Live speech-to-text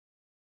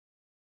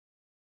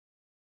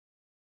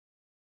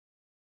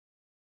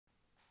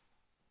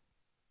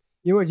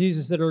You know what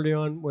Jesus said early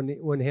on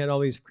when he had all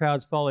these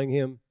crowds following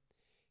him?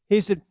 He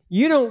said,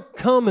 you don't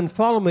come and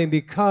follow me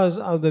because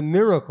of the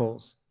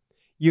miracles.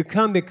 You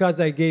come because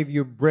I gave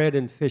you bread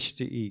and fish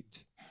to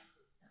eat.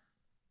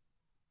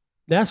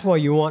 That's why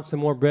you want some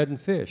more bread and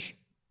fish.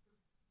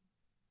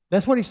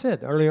 That's what he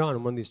said early on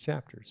in one of these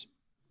chapters.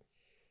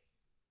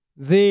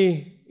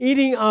 The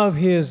eating of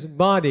his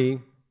body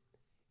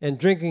and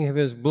drinking of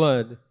his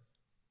blood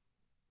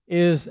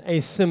is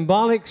a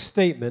symbolic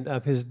statement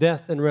of his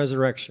death and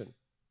resurrection.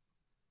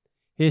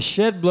 His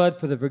shed blood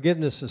for the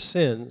forgiveness of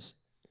sins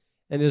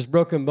and his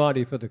broken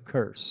body for the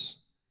curse.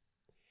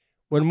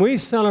 When we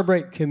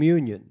celebrate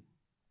communion,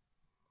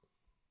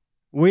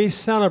 we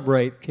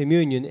celebrate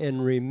communion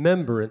in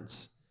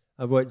remembrance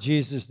of what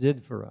Jesus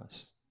did for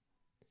us.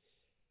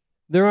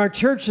 There are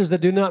churches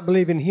that do not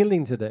believe in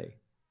healing today.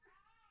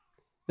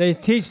 They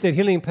teach that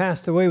healing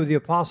passed away with the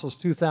apostles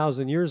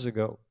 2,000 years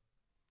ago.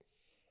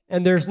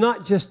 And there's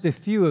not just a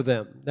few of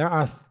them. There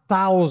are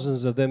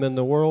thousands of them in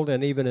the world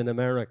and even in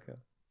America.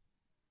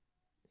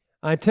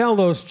 I tell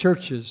those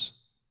churches,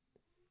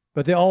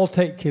 but they all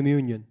take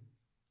communion.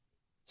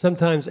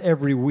 Sometimes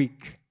every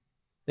week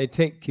they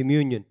take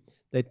communion.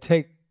 They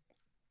take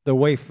the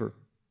wafer.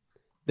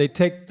 They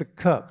take the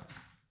cup.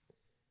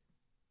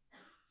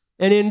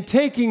 And in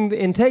taking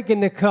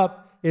the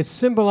cup, it's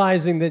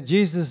symbolizing that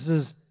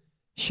Jesus'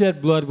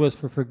 shed blood was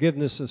for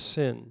forgiveness of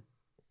sin.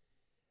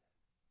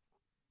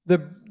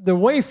 The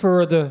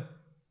wafer or the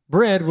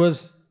bread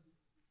was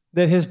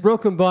that his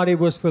broken body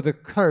was for the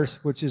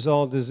curse, which is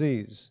all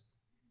disease.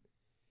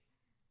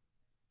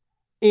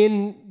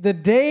 In the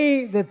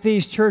day that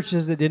these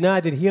churches that deny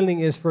that healing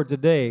is for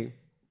today,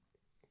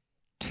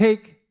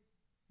 take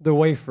the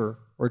wafer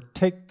or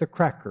take the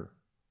cracker,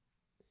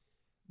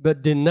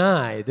 but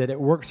deny that it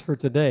works for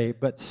today,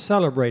 but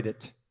celebrate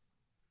it.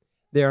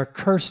 They are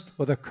cursed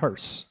with a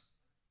curse.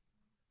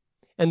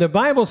 And the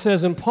Bible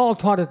says, and Paul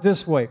taught it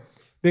this way,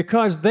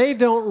 because they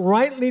don't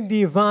rightly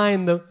they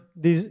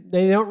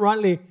don't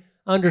rightly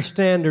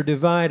understand or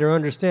divide or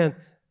understand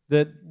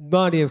the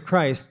body of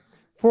Christ.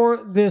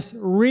 For this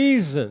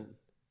reason,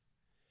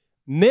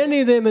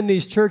 many of them in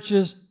these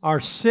churches are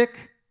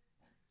sick,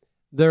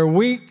 they're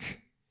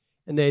weak,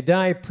 and they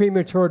die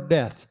premature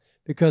deaths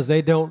because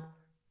they don't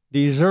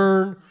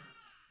discern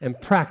and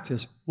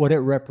practice what it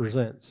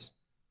represents.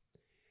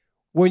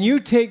 When you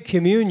take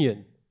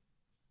communion,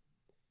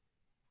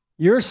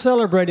 you're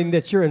celebrating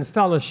that you're in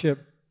fellowship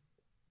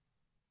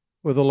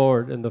with the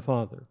Lord and the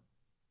Father.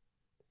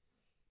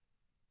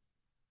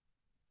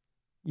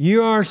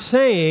 You are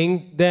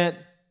saying that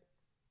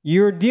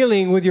you're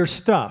dealing with your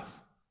stuff.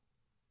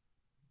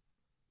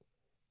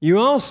 You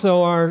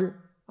also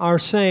are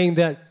saying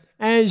that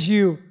as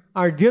you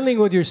are dealing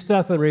with your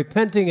stuff and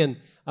repenting and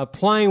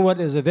applying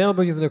what is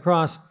available to you from the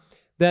cross,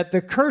 that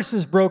the curse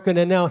is broken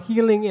and now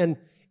healing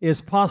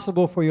is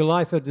possible for your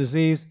life of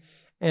disease,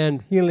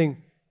 and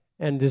healing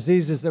and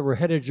diseases that were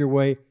headed your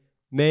way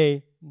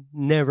may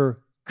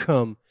never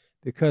come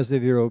because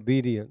of your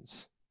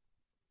obedience.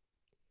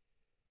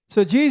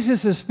 So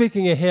Jesus is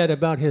speaking ahead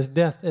about his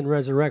death and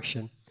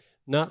resurrection,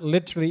 not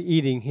literally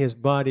eating his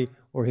body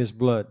or his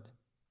blood.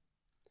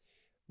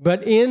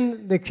 But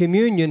in the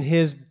communion,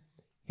 his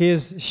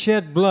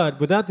shed blood,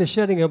 without the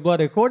shedding of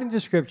blood, according to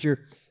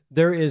Scripture,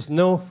 there is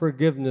no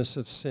forgiveness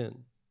of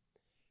sin.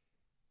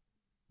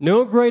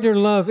 No greater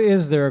love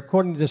is there,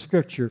 according to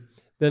Scripture,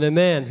 than a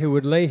man who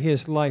would lay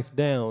his life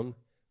down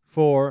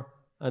for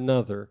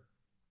another.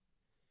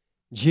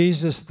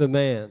 Jesus the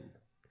man.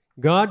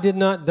 God did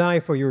not die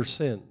for your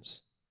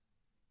sins.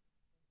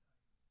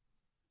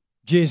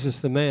 Jesus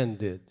the man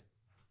did.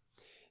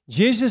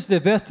 Jesus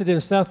divested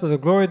himself of the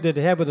glory that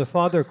he had with the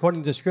Father,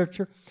 according to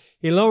Scripture.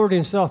 He lowered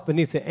himself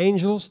beneath the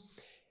angels,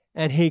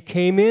 and he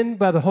came in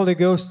by the Holy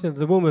Ghost into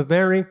the womb of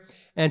Mary,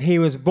 and he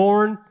was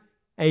born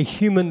a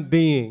human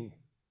being,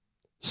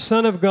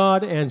 Son of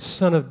God and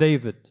Son of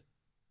David.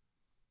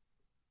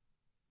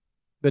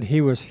 But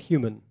he was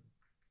human.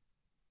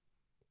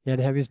 He had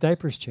to have his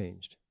diapers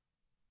changed.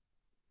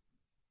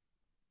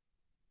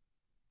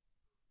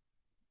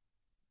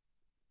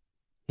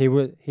 He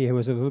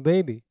was a little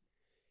baby.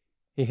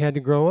 He had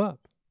to grow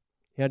up.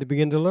 He had to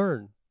begin to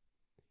learn.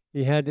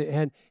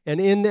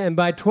 And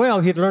by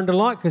 12, he'd learned a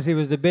lot because he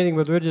was debating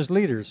with religious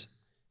leaders.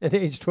 At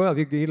age 12,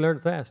 he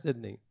learned fast,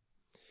 didn't he?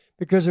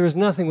 Because there was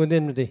nothing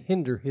within him to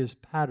hinder his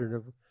pattern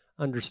of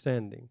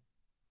understanding.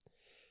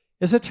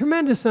 It's a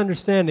tremendous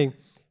understanding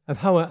of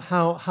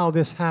how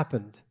this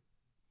happened.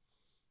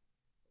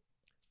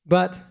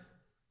 But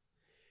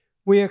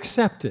we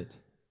accept it.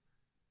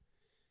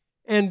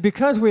 And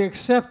because we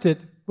accept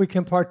it, we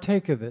can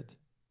partake of it.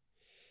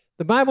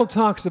 The Bible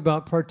talks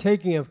about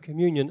partaking of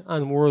communion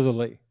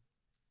unworthily.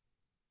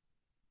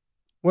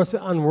 What's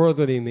the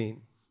unworthily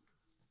mean?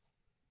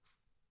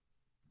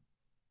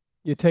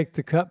 You take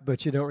the cup,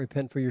 but you don't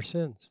repent for your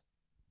sins.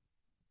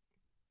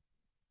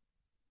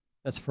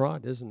 That's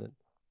fraud, isn't it?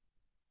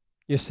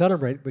 You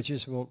celebrate, but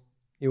you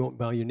won't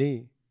bow your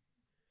knee.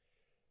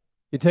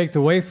 You take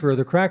the wafer or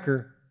the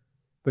cracker,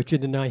 but you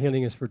deny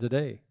healing is for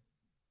today.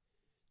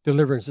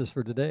 deliverances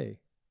for today.